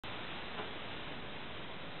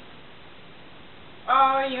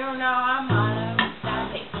Oh, you know I'm all about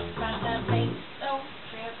that bass, so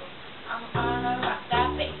triple. I'm all about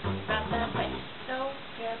that bass, so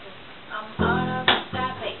triple. I'm all about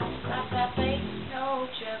that bass, so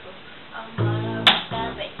triple. I'm all about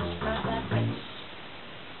that bass,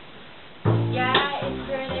 Yeah, it's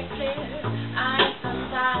pretty clear. I ain't some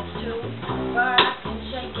size two, but I can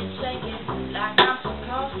shake it like I'm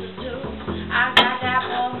supposed to do. I got that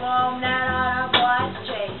boom boom that all the boys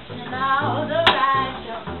chasing all the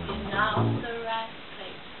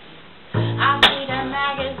I see that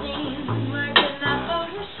magazine, working that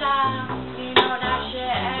Photoshop. You know that shit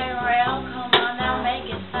ain't real, come on now, make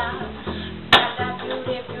it stop. Got that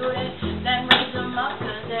beauty, then raise them up,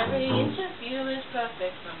 cause every interview is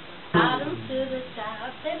perfect from the bottom to the top.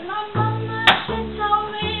 And my mama, she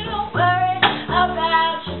told me don't worry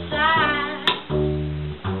about your size.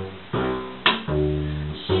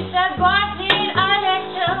 She said, boys need a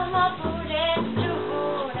little more booty to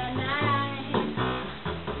hold a night.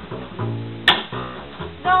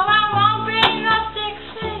 No, I won't bring no 6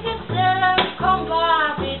 figures to come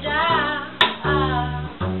Bobby down.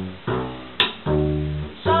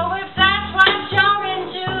 So if that's what you're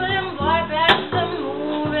into, then boy, best to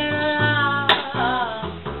move it along.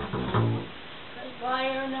 'Cause boy,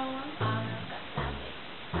 you know I'm all about that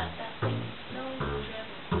bass, no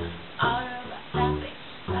dribble. All about that bass,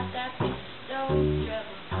 no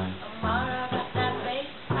dribble. I'm all about that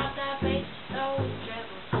bass, no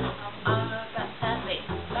dribble. I'm all about that bass.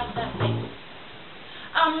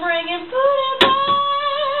 I'm bringing booty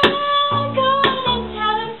back, going and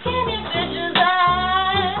telling skinny bitches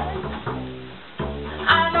that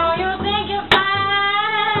I know you think you're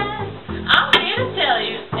fine. I'm here to tell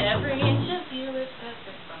you every interview is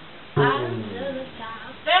perfect from the bottom to the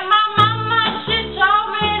top. And my mama, she told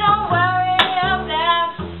me don't worry about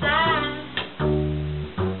the size.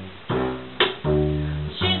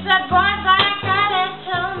 She said, boys, I got it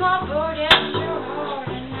till my booty to hold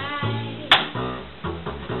a night.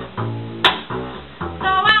 So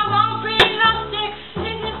I won't bring no 6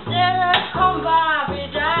 figures to come Bobby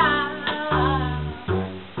down.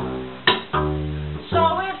 So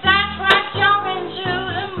if that's what you're into,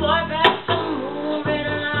 then boy, best to move it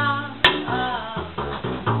along.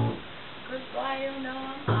 'Cause boy, you know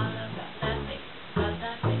I'm all about that bass,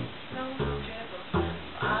 no dribble.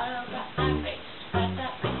 All about that bass,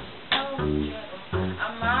 no dribble.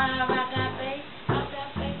 I'm all about that bass, no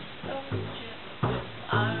dribble.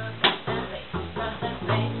 All about that bass,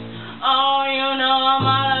 Oh, you know I'm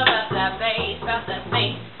all about that bass,